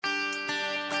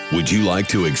Would you like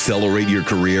to accelerate your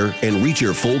career and reach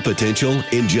your full potential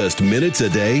in just minutes a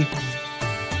day?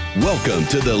 Welcome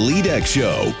to the LeadX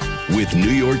Show with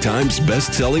New York Times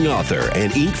best-selling author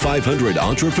and Inc. 500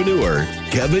 entrepreneur,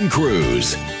 Kevin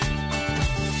Cruz.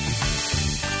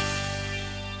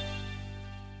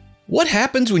 What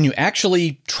happens when you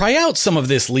actually try out some of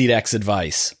this LeadX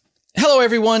advice? Hello,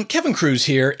 everyone. Kevin Cruz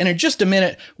here. And in just a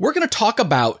minute, we're going to talk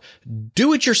about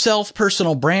do-it-yourself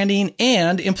personal branding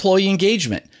and employee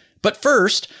engagement. But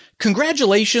first,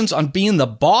 congratulations on being the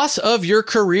boss of your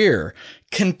career.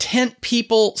 Content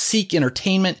people seek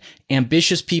entertainment.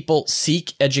 Ambitious people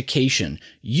seek education.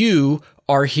 You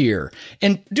are here.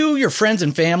 And do your friends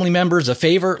and family members a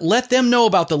favor. Let them know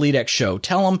about the LeadX Show.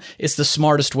 Tell them it's the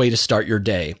smartest way to start your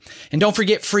day. And don't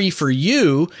forget, free for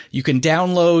you, you can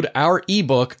download our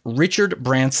ebook, Richard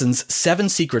Branson's 7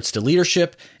 Secrets to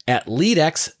Leadership, at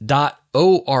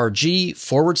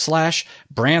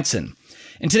leadx.org/Branson.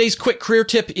 And today's quick career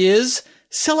tip is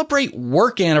celebrate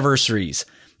work anniversaries.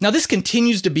 Now, this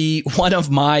continues to be one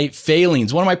of my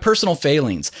failings, one of my personal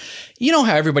failings. You know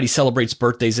how everybody celebrates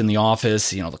birthdays in the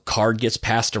office. You know, the card gets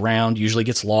passed around, usually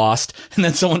gets lost, and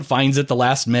then someone finds it the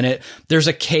last minute. There's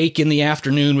a cake in the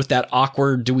afternoon with that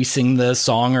awkward, do we sing the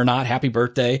song or not, happy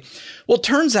birthday? Well, it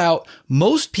turns out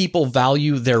most people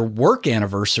value their work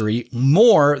anniversary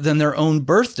more than their own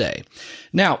birthday.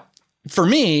 Now, for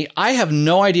me, I have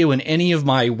no idea when any of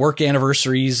my work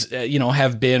anniversaries,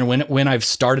 have been when I've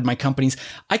started my companies.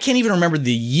 I can't even remember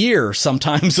the year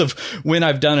sometimes of when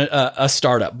I've done a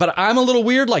startup, but I'm a little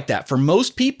weird like that. For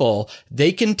most people,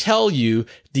 they can tell you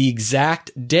the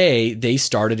exact day they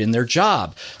started in their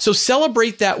job. So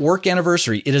celebrate that work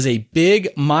anniversary. It is a big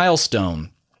milestone.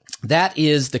 That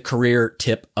is the career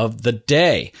tip of the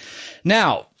day.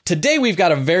 Now, today, we've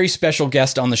got a very special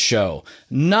guest on the show.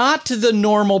 Not the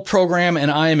normal program,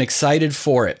 and I am excited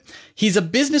for it. He's a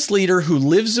business leader who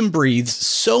lives and breathes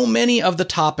so many of the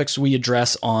topics we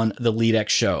address on the LeadX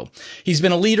Show. He's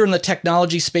been a leader in the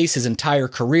technology space his entire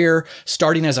career,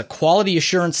 starting as a quality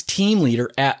assurance team leader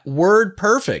at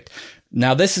WordPerfect.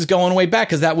 Now, this is going way back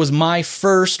because that was my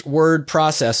first word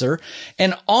processor,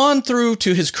 and on through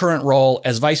to his current role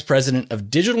as Vice President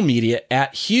of Digital Media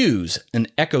at Hughes, an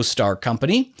EchoStar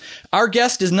company. Our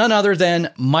guest is none other than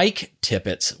Mike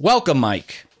Tippets. Welcome,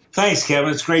 Mike. Thanks,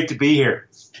 Kevin. It's great to be here.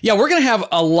 Yeah, we're going to have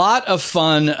a lot of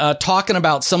fun talking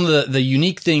about some of the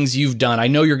unique things you've done. I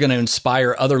know you're going to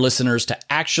inspire other listeners to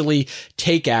actually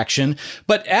take action.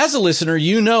 But as a listener,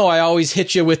 you know I always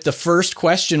hit you with the first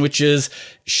question, which is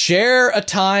share a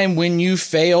time when you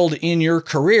failed in your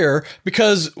career,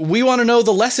 because we want to know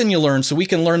the lesson you learned so we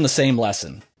can learn the same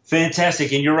lesson.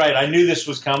 Fantastic. And you're right. I knew this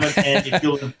was coming. And if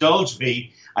you'll indulge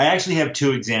me, I actually have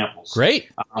 2 examples. Great.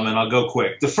 And I'll go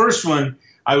quick. The first one,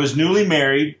 I was newly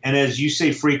married, and as you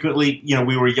say frequently,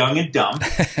 we were young and dumb.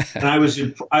 And I was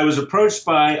approached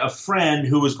by a friend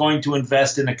who was going to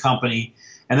invest in a company,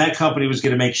 and that company was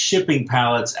going to make shipping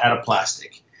pallets out of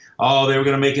plastic. Oh, they were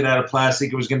going to make it out of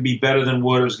plastic. It was going to be better than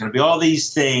wood. It was going to be all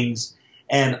these things.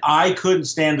 And I couldn't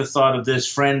stand the thought of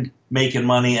this friend making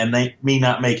money and me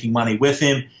not making money with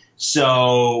him.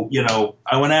 So,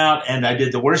 I went out and I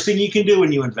did the worst thing you can do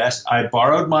when you invest. I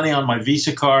borrowed money on my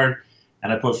Visa card,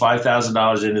 and I put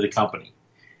 $5,000 into the company.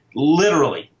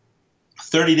 Literally,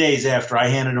 30 days after I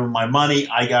handed them my money,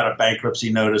 I got a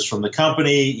bankruptcy notice from the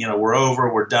company. We're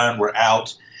over, we're done, we're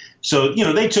out. So,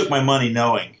 they took my money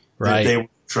knowing that they were in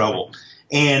trouble.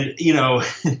 And,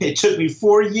 it took me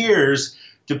 4 years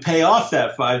to pay off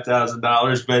that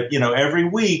 $5,000. But, every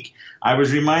week I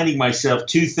was reminding myself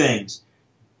 2 things.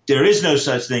 There is no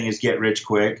such thing as get rich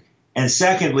quick. And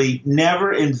secondly,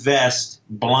 never invest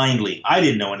blindly. I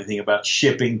didn't know anything about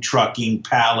shipping, trucking,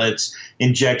 pallets,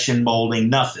 injection molding,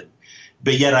 nothing.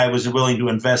 But yet I was willing to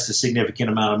invest a significant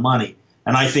amount of money.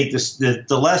 And I think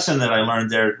the lesson that I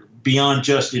learned there, beyond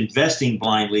just investing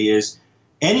blindly, is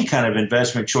any kind of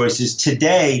investment choices.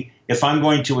 Today, if I'm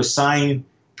going to assign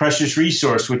precious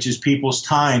resource, which is people's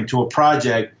time, to a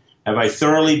project, have I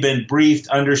thoroughly been briefed,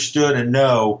 understood, and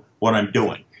know what I'm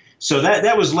doing? So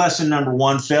that was lesson number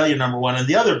 1, failure number 1. And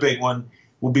the other big one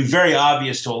will be very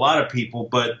obvious to a lot of people.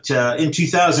 But in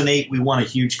 2008, we won a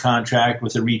huge contract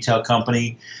with a retail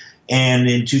company. And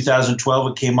in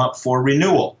 2012, it came up for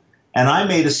renewal. And I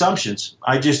made assumptions.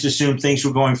 I just assumed things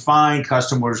were going fine.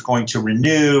 Customers going to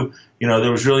renew.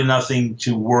 There was really nothing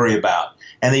to worry about.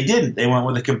 And they didn't. They went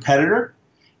with a competitor.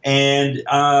 And,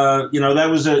 that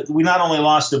was we not only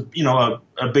lost a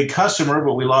big customer,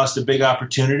 but we lost a big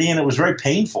opportunity, and it was very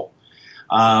painful.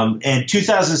 And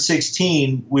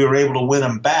 2016, we were able to win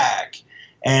them back.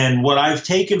 And what I've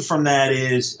taken from that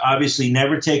is obviously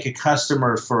never take a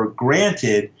customer for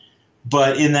granted,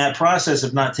 But in that process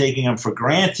of not taking them for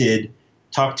granted,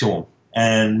 talk to them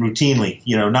and routinely,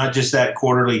 not just that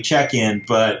quarterly check-in,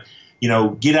 but,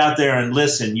 get out there and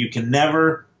listen. You can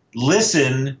never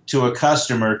listen to a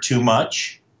customer too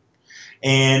much.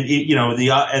 And,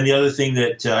 the other thing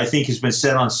that I think has been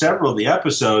said on several of the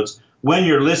episodes, when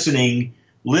you're listening,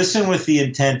 listen with the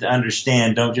intent to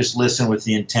understand. Don't just listen with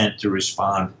the intent to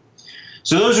respond.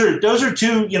 So those are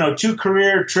two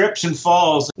career trips and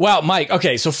falls. Wow, Mike.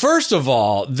 Okay, so first of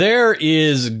all, there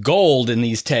is gold in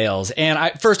these tales, and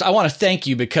I want to thank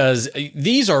you because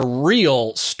these are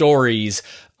real stories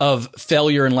of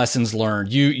failure and lessons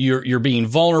learned. You're being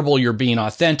vulnerable, you're being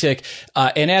authentic,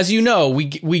 and as you know,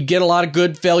 we get a lot of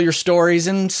good failure stories,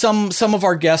 and some of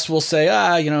our guests will say,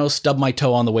 stubbed my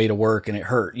toe on the way to work and it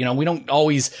hurt. We don't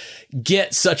always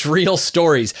get such real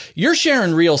stories. You're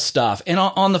sharing real stuff, and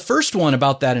on the first one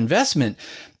about that investment,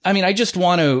 I just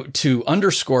want to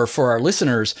underscore for our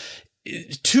listeners.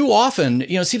 Too often,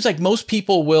 it seems like most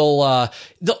people will,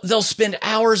 they'll spend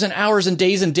hours and hours and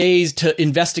days to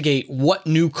investigate what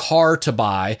new car to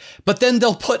buy, but then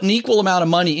they'll put an equal amount of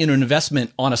money in an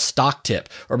investment on a stock tip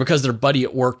or because their buddy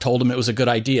at work told them it was a good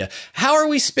idea. How are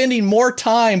we spending more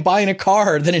time buying a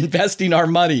car than investing our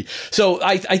money? So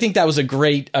I think that was a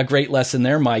great lesson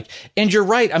there, Mike. And you're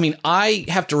right. I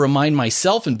have to remind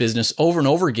myself in business over and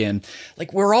over again,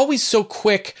 like we're always so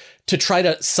quick to try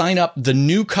to sign up the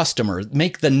new customer,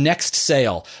 make the next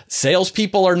sale.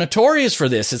 Salespeople are notorious for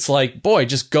this. It's like, boy,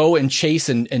 just go and chase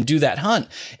and do that hunt.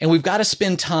 And we've got to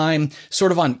spend time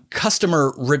sort of on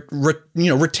customer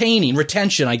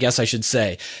retention, I guess I should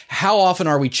say. How often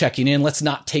are we checking in? Let's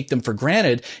not take them for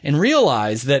granted and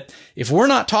realize that if we're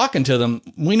not talking to them,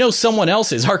 we know someone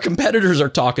else is. Our competitors are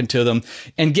talking to them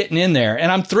and getting in there.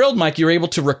 And I'm thrilled, Mike, you're able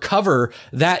to recover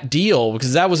that deal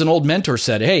because that was an old mentor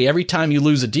said, hey, every time you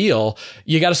lose a deal,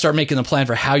 you got to start making the plan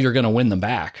for how you're going to win them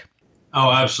back.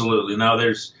 Oh, absolutely. Now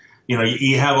there's,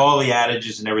 you have all the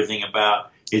adages and everything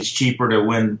about it's cheaper to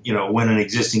win an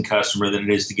existing customer than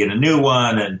it is to get a new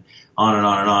one and on and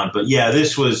on and on. But yeah,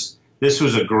 this was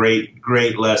a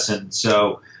great lesson.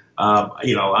 So,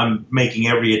 I'm making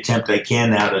every attempt I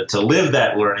can now to live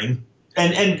that learning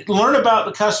and learn about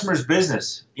the customer's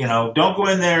business. Don't go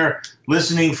in there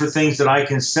listening for things that I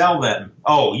can sell them.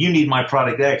 Oh, you need my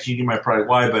product X, you need my product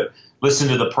Y, but listen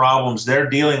to the problems they're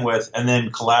dealing with and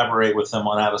then collaborate with them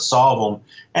on how to solve them.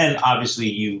 And obviously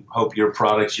you hope your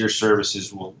products, your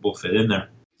services will fit in there.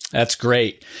 That's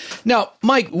great. Now,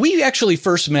 Mike, we actually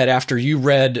first met after you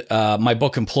read my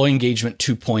book, Employee Engagement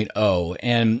 2.0.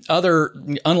 And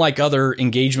unlike other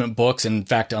engagement books, in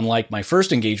fact, unlike my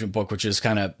first engagement book, which is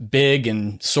kind of big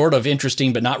and sort of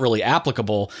interesting, but not really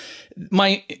applicable,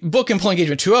 my book, Employee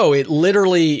Engagement 2.0, it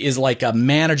literally is like a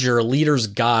leader's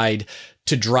guide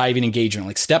to driving engagement,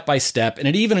 like step by step. And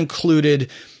it even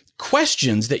included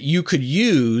questions that you could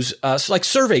use, like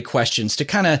survey questions to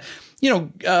kind of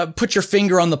put your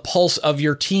finger on the pulse of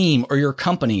your team or your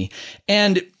company.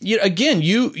 And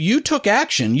you took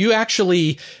action. You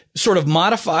actually sort of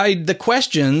modified the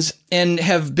questions and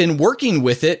have been working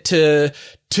with it to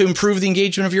improve the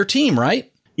engagement of your team,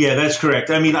 right? Yeah, that's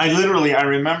correct. I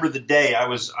remember the day I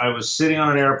was sitting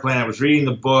on an airplane. I was reading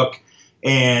the book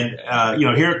and,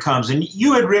 here it comes. And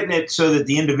you had written it so that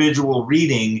the individual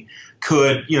reading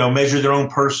could, measure their own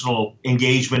personal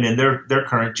engagement in their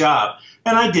current job.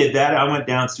 And I did that. I went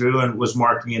down through and was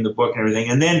marking in the book and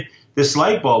everything. And then this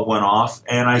light bulb went off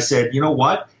and I said, you know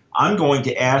what? I'm going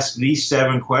to ask these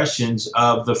 7 questions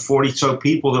of the 40 so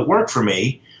people that work for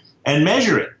me and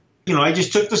measure it. I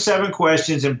just took the 7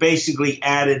 questions and basically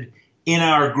added in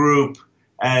our group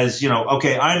as,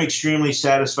 okay, I'm extremely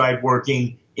satisfied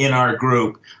working in our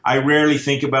group. I rarely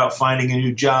think about finding a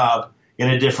new job in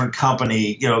a different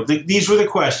company. These were the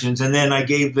questions. And then I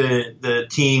gave the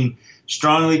team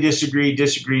strongly disagree,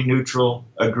 neutral,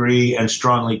 agree, and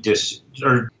strongly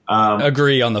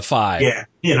agree on the 5.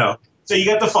 Yeah, so you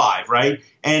got the 5, right?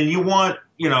 And you want,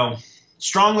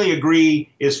 strongly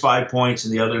agree is 5 points,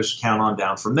 and the others count on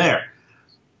down from there.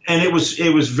 And it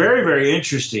was very, very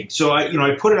interesting. So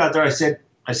I put it out there. I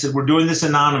said we're doing this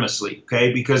anonymously,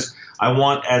 okay? Because I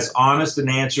want as honest an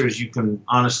answer as you can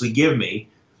honestly give me.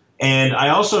 And I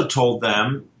also told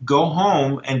them, go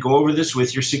home and go over this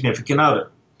with your significant other.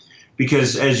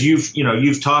 Because as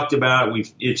you've talked about,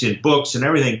 it's in books and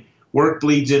everything, work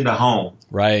bleeds into home.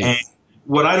 Right. And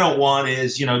what I don't want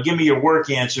is, give me your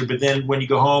work answer, but then when you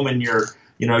go home and your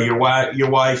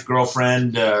wife,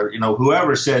 girlfriend,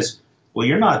 whoever says, well,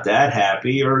 you're not that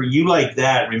happy or you like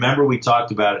that. Remember we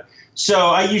talked about it. So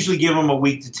I usually give them a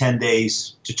week to 10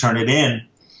 days to turn it in.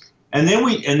 And then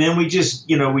we just,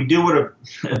 we do what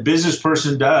a business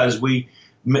person does. We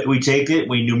We take it,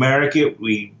 we numeric it,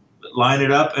 we line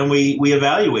it up, and we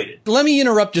evaluate it. Let me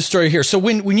interrupt your story here. So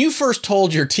when you first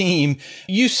told your team,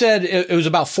 you said it was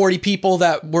about 40 people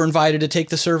that were invited to take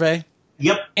the survey?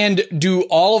 Yep. And do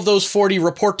all of those 40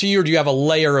 report to you, or do you have a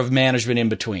layer of management in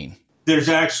between? There's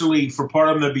actually, for part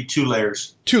of them, there'd be 2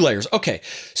 layers. 2 layers. Okay.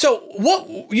 So what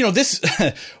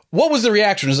was the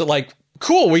reaction? Is it like,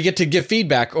 cool, we get to give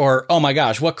feedback, or, oh my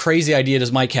gosh, what crazy idea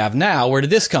does Mike have now? Where did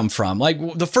this come from? Like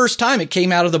the first time it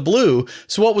came out of the blue.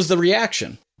 So what was the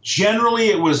reaction? Generally,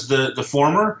 it was the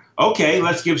former. Okay,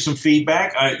 let's give some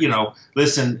feedback.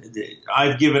 Listen,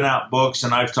 I've given out books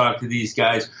and I've talked to these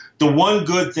guys. The one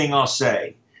good thing I'll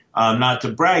say, not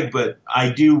to brag, but I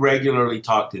do regularly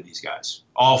talk to these guys,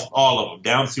 all of them,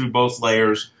 down through both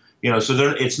layers.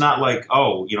 So it's not like,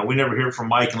 we never hear from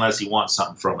Mike unless he wants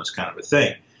something from us, kind of a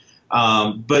thing.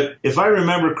 But if I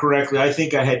remember correctly, I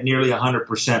think I had nearly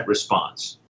 100%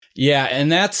 response. Yeah, and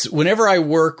that's whenever I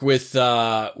work with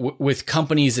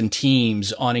companies and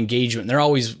teams on engagement, they're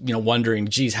always wondering,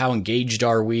 geez, how engaged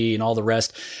are we and all the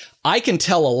rest. I can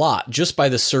tell a lot just by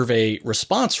the survey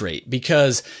response rate,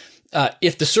 because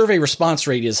if the survey response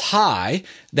rate is high,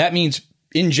 that means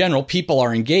in general people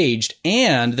are engaged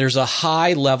and there's a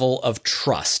high level of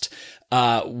trust.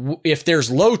 If there's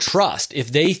low trust,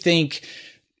 if they think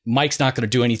Mike's not going to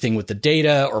do anything with the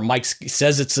data, or Mike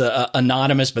says it's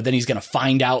anonymous, but then he's going to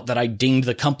find out that I dinged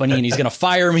the company and he's going to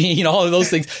fire me, all of those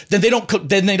things, then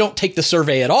they don't take the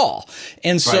survey at all.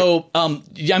 And so,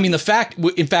 in fact,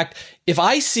 if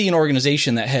I see an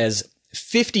organization that has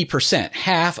 50%,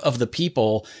 half of the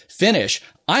people finish,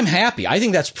 I'm happy. I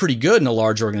think that's pretty good in a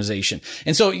large organization.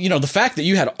 And so, the fact that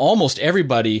you had almost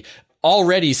everybody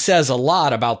already says a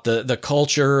lot about the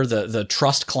culture, the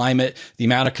trust climate, the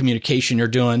amount of communication you're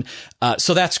doing.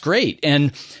 So that's great.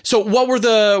 And so what were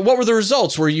the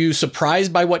results? Were you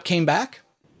surprised by what came back?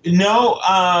 No.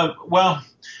 Well,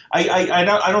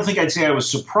 I don't think I'd say I was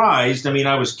surprised. I mean,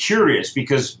 I was curious,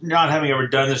 because not having ever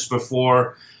done this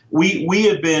before, we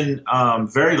have been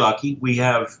very lucky. We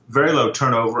have very low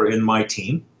turnover in my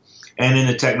team, and in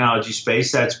the technology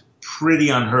space, that's pretty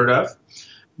unheard of.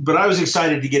 But I was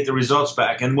excited to get the results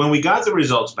back. And when we got the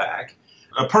results back,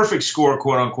 a perfect score,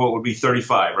 quote unquote, would be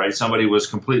 35, right? Somebody was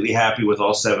completely happy with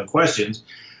all 7 questions.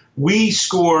 We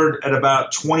scored at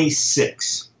about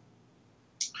 26.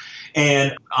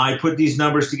 And I put these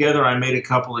numbers together. I made a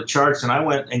couple of charts, and I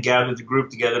went and gathered the group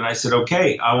together, and I said,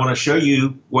 okay, I want to show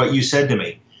you what you said to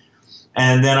me.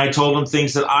 And then I told them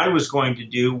things that I was going to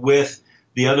do with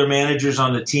the other managers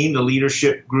on the team, the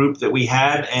leadership group that we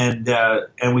had,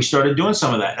 and we started doing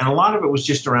some of that. And a lot of it was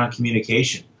just around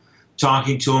communication,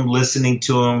 talking to them, listening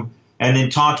to them, and then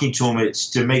talking to them.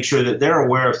 It's to make sure that they're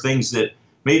aware of things that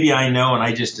maybe I know and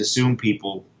I just assume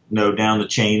people know down the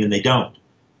chain, and they don't.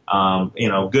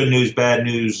 Good news, bad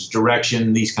news,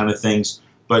 direction, these kind of things,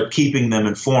 but keeping them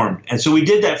informed. And so we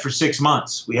did that for 6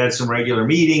 months. We had some regular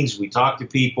meetings. We talked to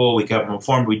people. We kept them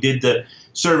informed. We did the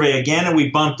survey again, and we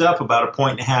bumped up about 1.5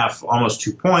 points, almost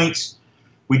 2 points.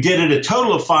 We did it a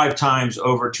total of 5 times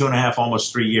over 2.5,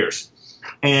 almost 3 years.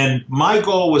 And my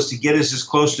goal was to get us as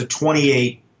close to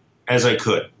 28 as I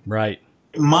could. Right.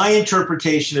 My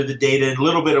interpretation of the data and a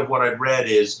little bit of what I've read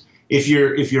is if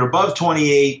you're above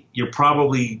 28, you're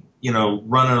probably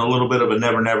running a little bit of a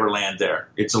never land there.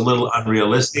 It's a little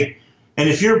unrealistic. And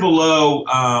if you're below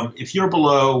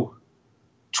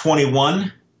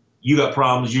 21, you got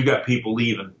problems. You got people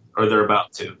leaving, or they're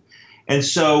about to. And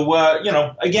so,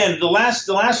 again, the last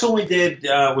one we did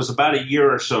was about a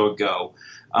year or so ago,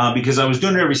 because I was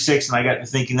doing it every 6, and I got to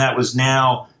thinking that was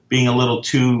now being a little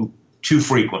too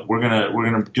frequent. We're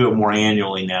gonna do it more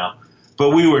annually now.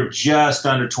 But we were just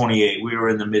under 28. We were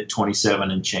in the mid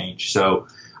 27 and change. So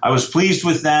I was pleased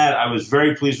with that. I was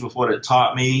very pleased with what it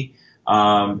taught me.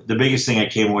 The biggest thing I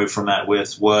came away from that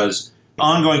with was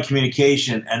ongoing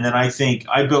communication. And then I think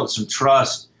I built some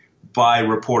trust by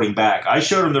reporting back. I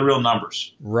showed them the real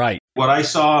numbers. Right. What I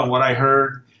saw and what I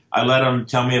heard, I let them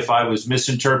tell me if I was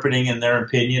misinterpreting in their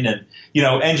opinion. And,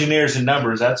 engineers and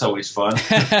numbers, that's always fun.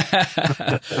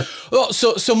 Well,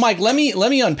 so Mike, let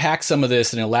me unpack some of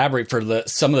this and elaborate for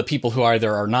some of the people who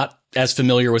either are not as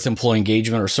familiar with employee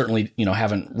engagement or certainly,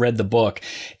 haven't read the book.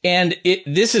 And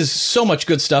this is so much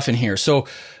good stuff in here. So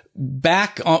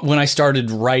back when I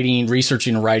started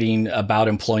researching and writing about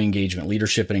employee engagement,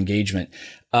 leadership and engagement,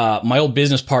 my old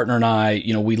business partner and I,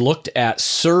 we looked at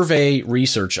survey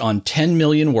research on 10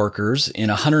 million workers in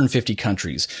 150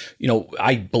 countries.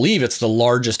 I believe it's the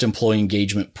largest employee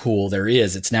engagement pool there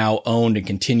is. It's now owned and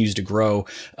continues to grow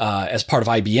as part of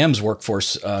IBM's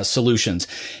workforce solutions.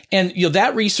 And,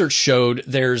 that research showed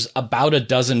there's about a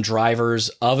dozen drivers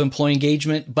of employee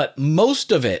engagement, but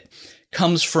most of it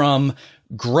comes from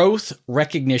growth,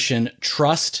 recognition,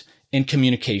 trust, and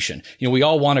communication. We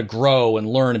all want to grow and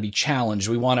learn and be challenged.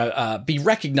 We want to be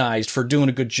recognized for doing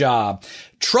a good job.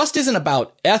 Trust isn't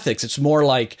about ethics. It's more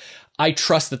like, I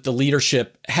trust that the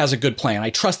leadership has a good plan. I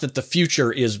trust that the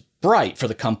future is bright for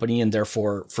the company and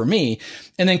therefore for me.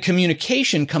 And then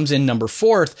communication comes in number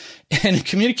 4th. And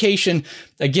communication,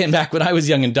 again, back when I was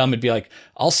young and dumb, it'd be like,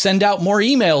 I'll send out more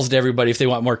emails to everybody if they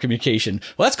want more communication.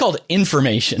 Well, that's called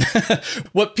information.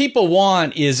 What people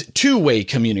want is two-way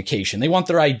communication. They want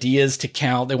their ideas to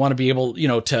count. They want to be able,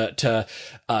 to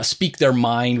speak their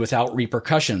mind without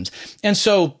repercussions. And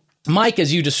so, Mike,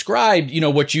 as you described,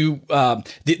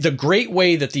 the great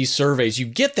way that these surveys, you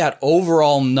get that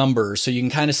overall number. So you can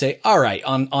kind of say, all right,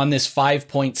 on this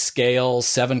 5-point scale,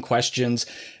 7 questions,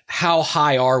 how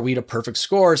high are we to perfect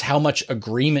scores? How much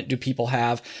agreement do people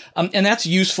have? And that's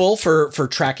useful for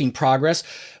tracking progress.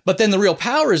 But then the real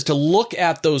power is to look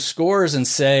at those scores and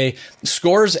say,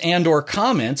 scores and or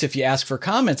comments, if you ask for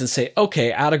comments, and say,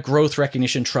 okay, out of growth,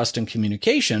 recognition, trust, and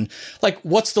communication, like,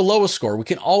 what's the lowest score? We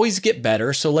can always get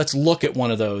better. So let's look at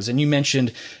one of those. And you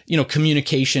mentioned,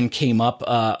 communication came up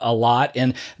a lot.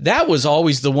 And that was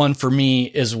always the one for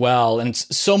me as well. And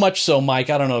so much so,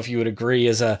 Mike, I don't know if you would agree,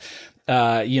 we've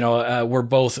got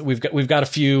a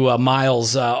few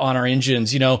miles on our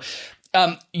engines,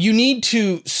 you need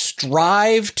to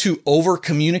strive to over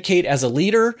communicate as a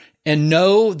leader and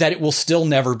know that it will still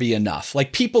never be enough.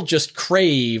 Like, people just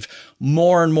crave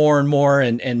more and more and more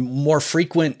and more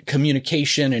frequent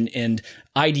communication and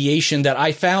ideation, that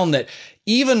I found that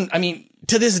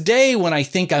to this day, when I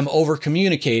think I'm over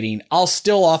communicating, I'll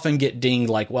still often get dinged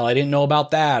like, well, I didn't know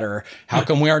about that, or how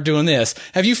come we aren't doing this?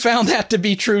 Have you found that to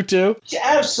be true too? Yeah,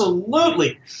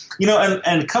 absolutely.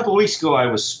 And a couple of weeks ago I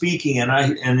was speaking and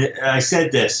I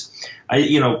said this,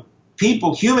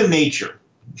 people, human nature,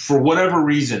 for whatever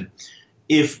reason,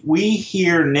 if we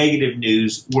hear negative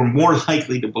news, we're more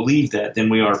likely to believe that than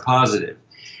we are positive.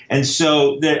 And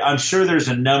so I'm sure there's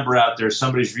a number out there,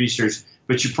 somebody's research,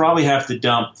 but you probably have to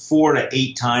dump 4 to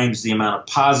 8 times the amount of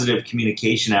positive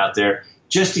communication out there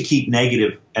just to keep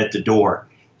negative at the door,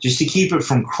 just to keep it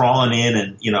from crawling in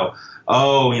and,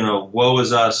 woe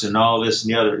is us and all this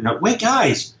and the other. Now, wait,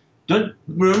 guys, don't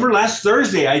remember last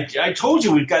Thursday I told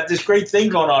you we've got this great thing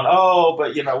going on. Oh,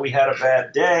 but we had a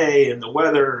bad day and the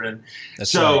weather, and that's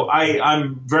so right.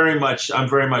 I'm very much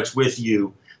with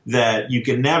you that you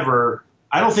can never.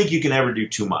 I don't think you can ever do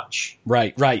too much.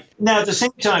 Right. Now, at the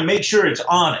same time, make sure it's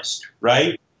honest,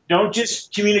 right? Don't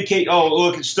just communicate, oh,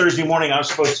 look, it's Thursday morning, I'm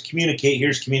supposed to communicate,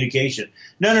 here's communication.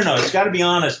 No, it's got to be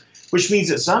honest, which means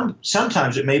that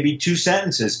sometimes it may be 2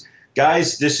 sentences.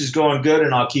 Guys, this is going good,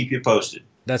 and I'll keep you posted.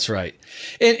 That's right.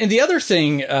 And the other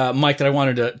thing, Mike, that I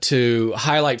wanted to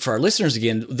highlight for our listeners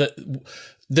again,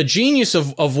 the genius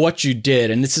of what you did,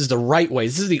 and this is the right way,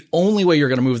 this is the only way you're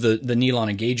going to move the needle on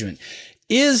engagement,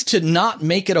 is to not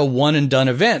make it a one and done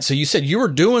event. So you said you were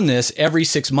doing this every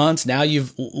 6 months. Now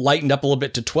you've lightened up a little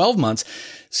bit to 12 months.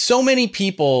 So many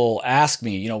people ask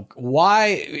me, why,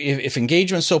 if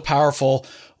engagement's so powerful,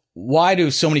 why do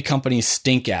so many companies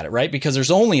stink at it, right? Because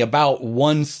there's only about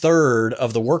 1/3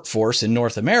 of the workforce in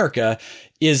North America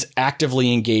is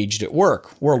actively engaged at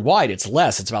work. Worldwide, it's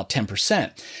less. It's about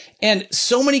 10%. And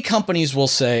so many companies will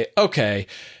say, okay,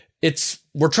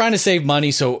 we're trying to save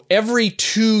money, so every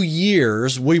 2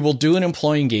 years we will do an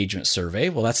employee engagement survey.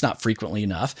 Well, that's not frequently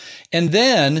enough. And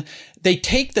then they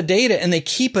take the data and they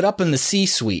keep it up in the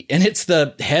C-suite. And it's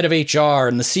the head of HR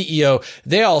and the CEO.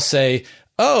 They all say,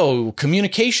 oh,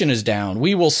 communication is down.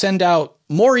 We will send out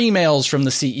more emails from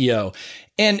the CEO.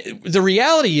 And the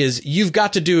reality is you've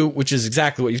got to do, which is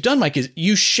exactly what you've done, Mike, is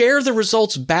you share the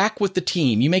results back with the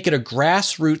team. You make it a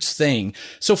grassroots thing.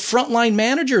 So frontline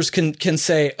managers can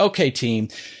say, okay, team,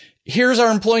 here's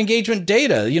our employee engagement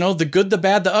data, the good, the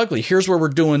bad, the ugly. Here's where we're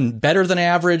doing better than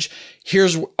average.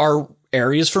 Here's our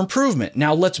areas for improvement.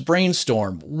 Now let's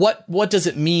brainstorm. What does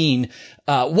it mean?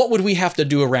 What would we have to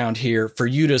do around here for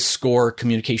you to score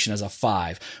communication as a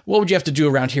 5? What would you have to do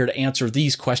around here to answer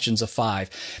these questions a 5?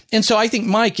 And so I think,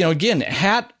 Mike, again,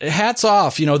 hats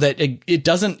off, that it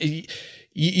doesn't,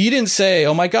 you didn't say,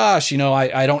 oh my gosh,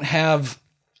 I don't have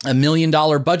 $1 million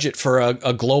budget for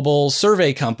a global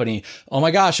survey company. Oh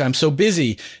my gosh, I'm so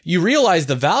busy. You realize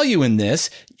the value in this.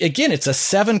 Again, it's a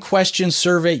 7-question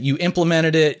survey. You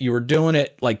implemented it. You were doing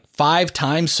it like 5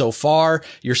 times so far.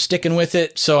 You're sticking with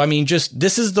it. So, I mean, just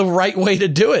this is the right way to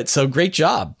do it. So great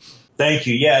job. Thank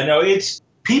you. Yeah, no, it's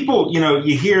people,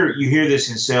 you hear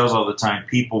this in sales all the time.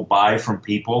 People buy from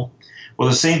people. Well,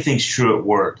 the same thing's true at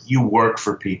work. You work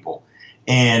for people.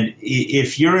 And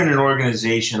if you're in an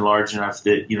organization large enough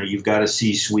that, you've got a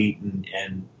C-suite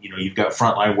and you've got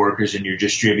frontline workers and you're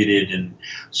distributed and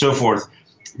so forth,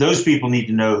 those people need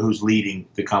to know who's leading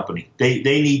the company. They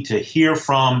need to hear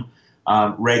from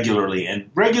regularly.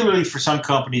 And regularly for some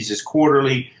companies is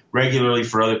quarterly, regularly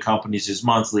for other companies is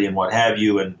monthly and what have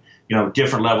you. And,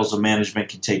 different levels of management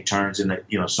can take turns and,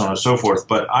 so on and so forth.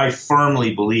 But I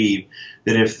firmly believe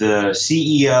that if the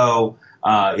CEO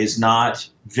is not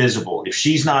visible, if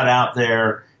she's not out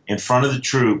there in front of the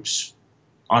troops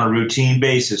on a routine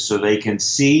basis so they can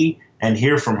see and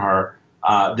hear from her,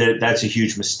 that's a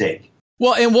huge mistake.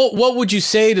 Well, and what would you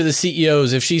say to the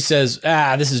CEOs if she says,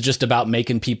 this is just about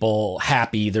making people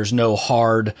happy, there's no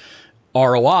hard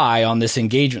ROI on this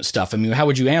engagement stuff? I mean, how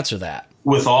would you answer that?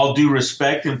 With all due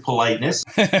respect and politeness,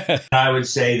 I would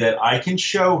say that I can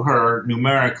show her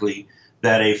numerically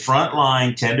that a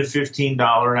frontline $10 to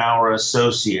 $15 an hour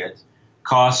associate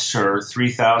costs her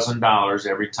 $3,000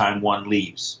 every time one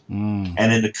leaves. And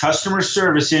in the customer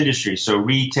service industry, so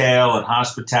retail and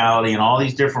hospitality and all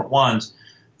these different ones,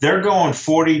 they're going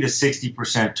 40 to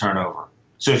 60% turnover.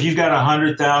 So if you've got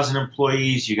 100,000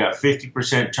 employees, you got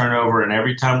 50% turnover, and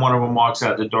every time one of them walks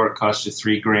out the door, it costs you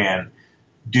 $3,000.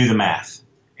 Do the math.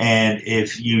 And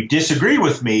if you disagree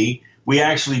with me, we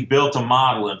actually built a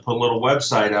model and put a little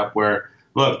website up where,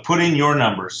 look, put in your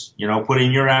numbers, put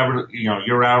in your average,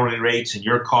 your hourly rates and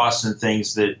your costs and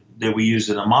things that we use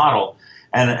in the model.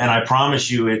 And I promise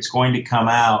you it's going to come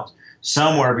out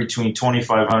somewhere between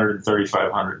 $2,500 and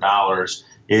 $3,500,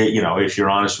 if you're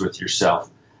honest with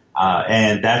yourself.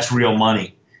 And that's real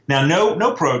money. Now,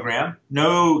 no program,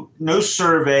 no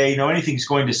survey, no anything's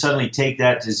going to suddenly take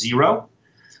that to zero.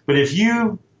 But if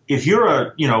you're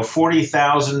a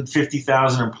 40,000,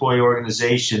 50,000 employee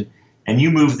organization and you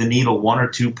move the needle 1 or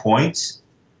 2 points,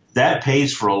 that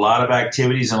pays for a lot of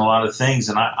activities and a lot of things.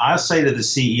 And I say to the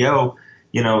CEO,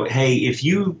 hey, if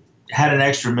you had an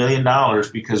extra $1 million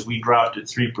because we dropped it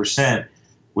 3%,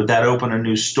 would that open a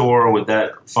new store? Would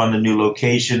that fund a new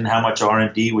location? How much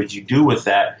R&D would you do with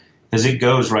that? Because it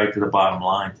goes right to the bottom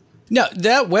line. Now,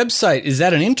 that website, is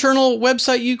that an internal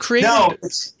website you created? No,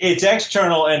 it's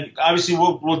external, and obviously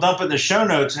we'll dump it in the show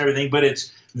notes and everything, but it's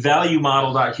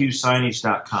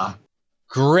valuemodel.hughesignage.com.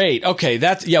 Great. Okay,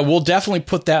 we'll definitely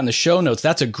put that in the show notes.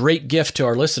 That's a great gift to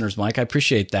our listeners, Mike. I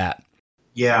appreciate that.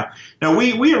 Yeah. Now,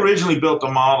 we originally built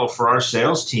a model for our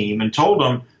sales team and told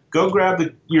them, go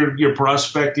grab your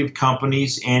prospective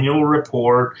company's annual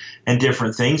report and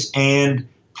different things and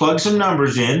plug some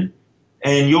numbers in.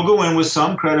 And you'll go in with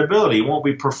some credibility. It won't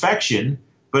be perfection,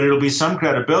 but it'll be some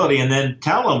credibility. And then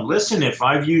tell them, listen, if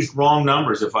I've used wrong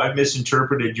numbers, if I've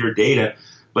misinterpreted your data,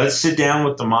 let's sit down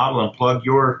with the model and plug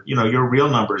your real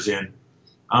numbers in.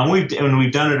 We've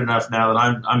done it enough now that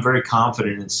I'm very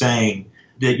confident in saying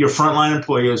that your frontline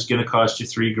employee is going to cost you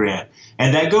 $3,000,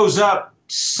 and that goes up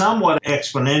somewhat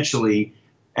exponentially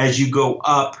as you go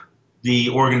up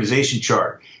the organization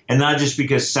chart, and not just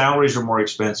because salaries are more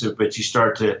expensive, but you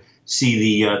start to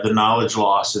see the knowledge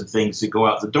loss and things that go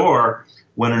out the door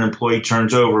when an employee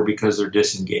turns over because they're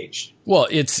disengaged. Well,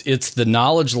 it's the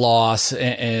knowledge loss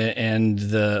and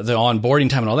the onboarding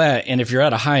time and all that. And if you're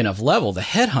at a high enough level, the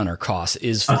headhunter cost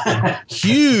is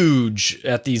huge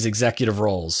at these executive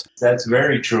roles. That's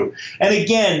very true. And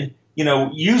again,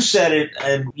 you said it,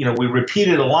 and we repeat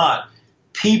it a lot.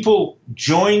 People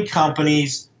join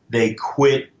companies, they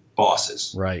quit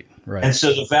bosses. Right. And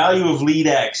so the value of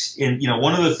LeadX, and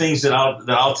one of the things that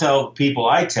I'll tell people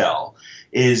I tell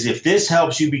is, if this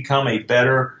helps you become a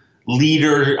better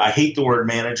leader, I hate the word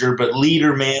manager, but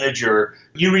leader, manager,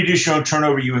 you reduce your own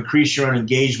turnover, you increase your own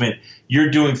engagement, you're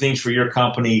doing things for your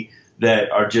company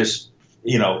that are just,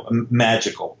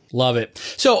 magical. Love it.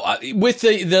 So with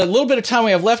the little bit of time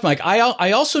we have left, Mike,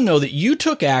 I also know that you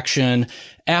took action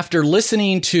after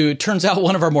listening to, it turns out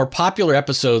one of our more popular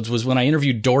episodes was when I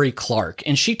interviewed Dory Clark,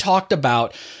 and she talked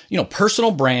about,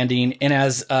 personal branding and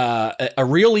as a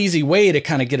real easy way to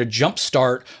kind of get a jump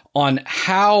start on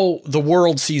how the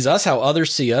world sees us, how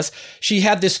others see us. She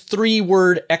had this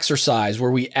 3-word exercise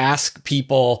where we ask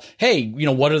people, hey,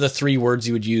 what are the 3 words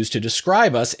you would use to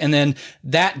describe us? And then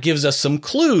that gives us some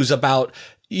clues about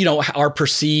our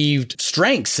perceived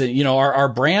strengths, our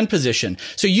brand position.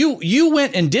 So you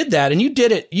went and did that, and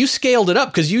you scaled it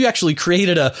up because you actually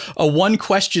created a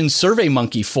 1-question Survey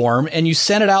Monkey form, and you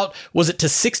sent it out, was it to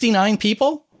 69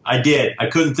 people? I did. I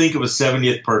couldn't think of a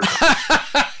 70th person.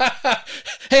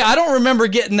 Hey, I don't remember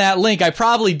getting that link. I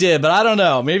probably did, but I don't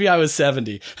know. Maybe I was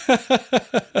 70.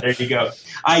 There you go.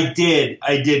 I did,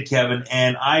 Kevin,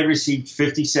 and I received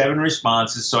 57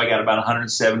 responses, so I got about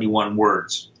 171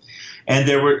 words. And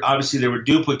there were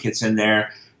duplicates in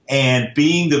there. And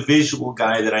being the visual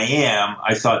guy that I am,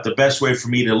 I thought the best way for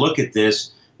me to look at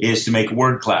this is to make a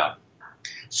word cloud.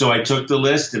 So I took the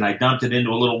list and I dumped it into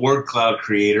a little word cloud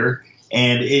creator,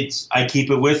 and I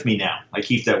keep it with me now. I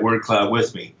keep that word cloud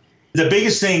with me. The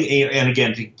biggest thing, and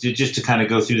again, just to kind of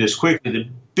go through this quickly, the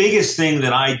biggest thing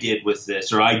that I did with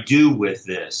this, or I do with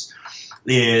this,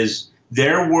 is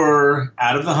there were,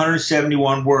 out of the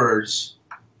 171 words,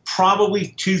 probably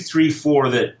 2, 3, 4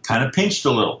 that kind of pinched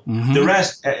a little. Mm-hmm. The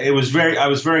rest, I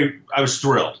was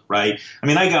thrilled, right? I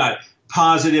mean, I got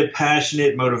positive,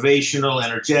 passionate, motivational,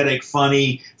 energetic,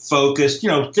 funny, focused,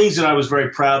 things that I was very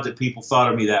proud that people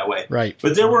thought of me that way. Right.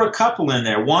 But there were a couple in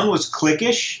there. One was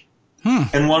cliquish,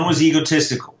 and one was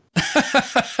egotistical.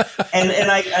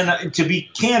 and I, to be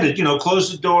candid,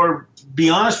 close the door, be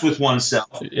honest with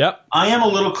oneself. Yep. I am a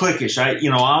little cliquish.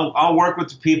 I'll work with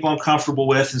the people I'm comfortable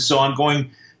with, and so I'm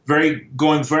going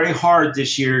very hard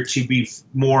this year to be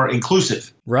more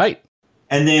inclusive. Right.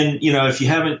 And then, if you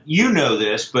haven't,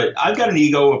 this, but I've got an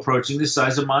ego approaching the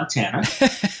size of Montana.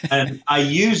 And I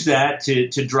use that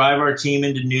to drive our team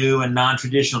into new and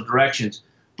non-traditional directions.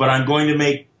 But I'm going to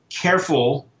make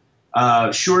sure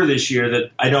this year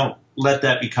that I don't let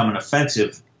that become an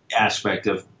offensive aspect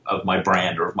of my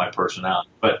brand or of my personality.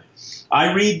 But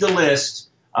I read the list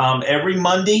every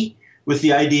Monday with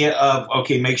the idea of,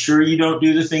 okay, make sure you don't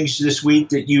do the things this week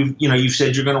that you've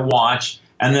said you're going to watch.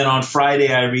 And then on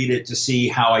Friday, I read it to see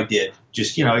how I did.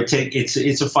 Just,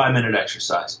 it's a 5-minute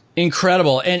exercise.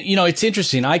 Incredible. And, it's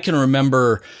interesting. I can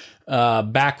remember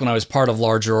back when I was part of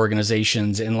larger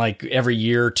organizations, and like every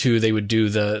year or two, they would do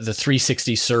the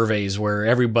 360 surveys where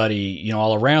everybody,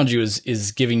 all around you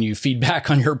is giving you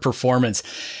feedback on your performance.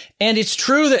 And it's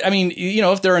true that,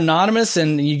 if they're anonymous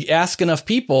and you ask enough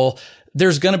people,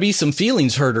 there's going to be some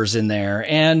feelings hurters in there,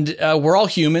 and we're all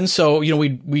human. So,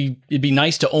 it'd be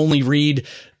nice to only read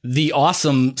the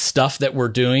awesome stuff that we're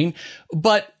doing,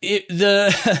 but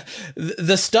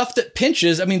the stuff that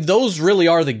pinches, those really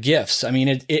are the gifts.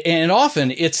 And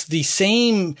often it's the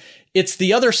same. It's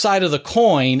the other side of the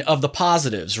coin of the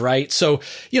positives, right? So,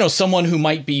 someone who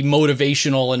might be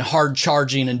motivational and hard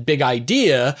charging and big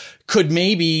idea could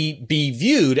maybe be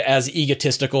viewed as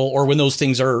egotistical, or when those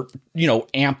things are,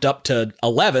 amped up to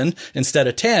 11 instead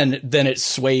of 10, then it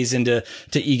sways into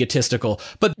egotistical.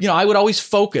 But, I would always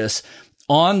focus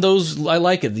on those. I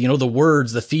like it, the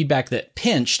words, the feedback that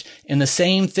pinched, and the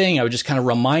same thing. I would just kind of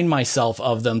remind myself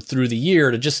of them through the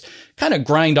year to just kind of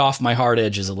grind off my hard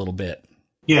edges a little bit.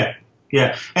 Yeah.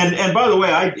 Yeah. And by the way,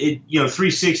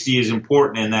 360 is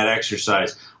important in that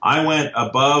exercise. I went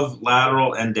above,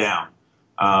 lateral, and down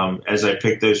as I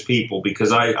picked those people,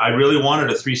 because I really wanted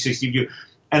a 360 view.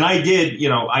 And I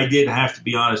did have to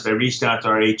be honest. I reached out to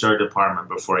our HR department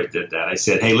before I did that. I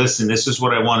said, hey, listen, this is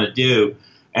what I want to do.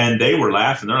 And they were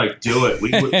laughing. They're like, do it.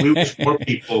 We wish more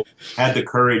people had the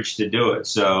courage to do it.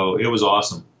 So it was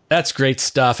awesome. That's great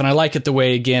stuff. And I like it the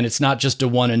way, again, it's not just a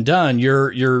one and done.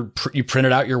 You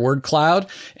printed out your word cloud,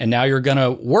 and now you're going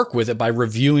to work with it by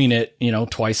reviewing it,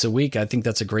 twice a week. I think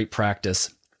that's a great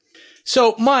practice.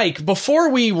 So, Mike, before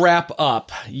we wrap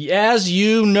up, as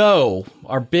you know,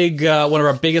 our one of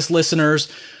our biggest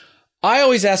listeners, I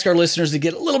always ask our listeners to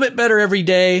get a little bit better every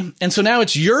day. And so now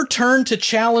it's your turn to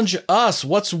challenge us.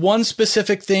 What's one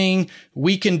specific thing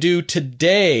we can do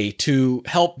today to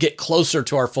help get closer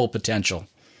to our full potential?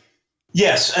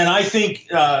 Yes, and I think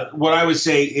what I would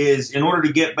say is, in order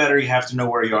to get better, you have to know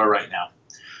where you are right now.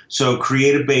 So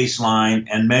create a baseline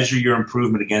and measure your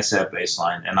improvement against that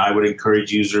baseline. And I would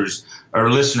encourage users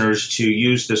or listeners to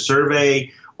use the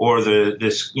survey or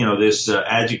this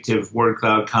adjective word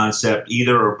cloud concept,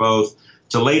 either or both,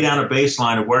 to lay down a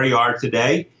baseline of where you are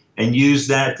today and use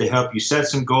that to help you set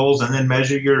some goals and then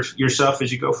measure yourself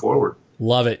as you go forward.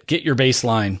 Love it. Get your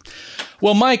baseline.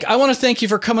 Well, Mike, I want to thank you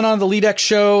for coming on the LeadX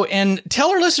show, and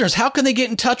tell our listeners, how can they get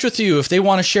in touch with you if they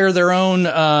want to share their own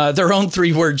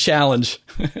 3-word challenge?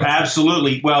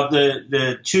 Absolutely. Well,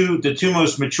 the two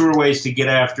most mature ways to get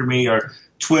after me are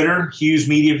Twitter. Hughes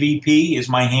Media VP is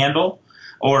my handle,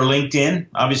 or LinkedIn.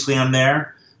 Obviously, I'm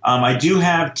there. I do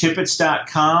have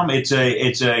Tippets.com. It's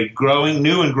a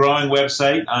new and growing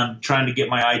website. I'm trying to get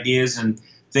my ideas and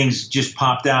things just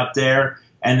popped out there.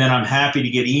 And then I'm happy to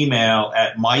get email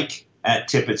at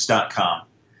mike@tippets.com.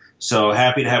 So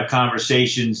happy to have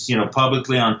conversations,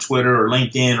 publicly on Twitter or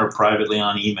LinkedIn or privately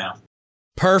on email.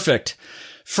 Perfect.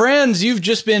 Friends, you've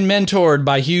just been mentored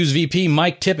by Hughes VP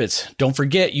Mike Tippets. Don't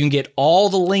forget, you can get all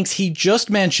the links he just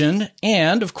mentioned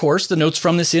and, of course, the notes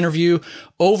from this interview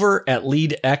over at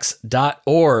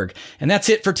leadx.org. And that's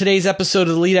it for today's episode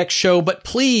of the LeadX Show, but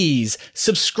please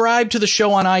subscribe to the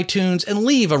show on iTunes and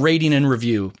leave a rating and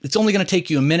review. It's only going to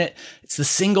take you a minute. It's the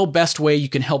single best way you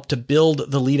can help to build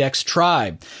the LeadX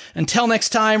tribe. Until next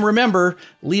time, remember,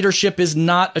 leadership is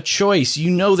not a choice.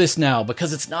 You know this now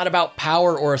because it's not about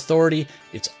power or authority.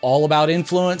 It's all about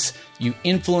influence. You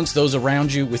influence those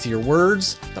around you with your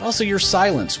words, but also your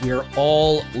silence. We are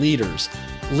all leaders.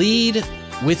 Lead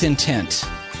with intent.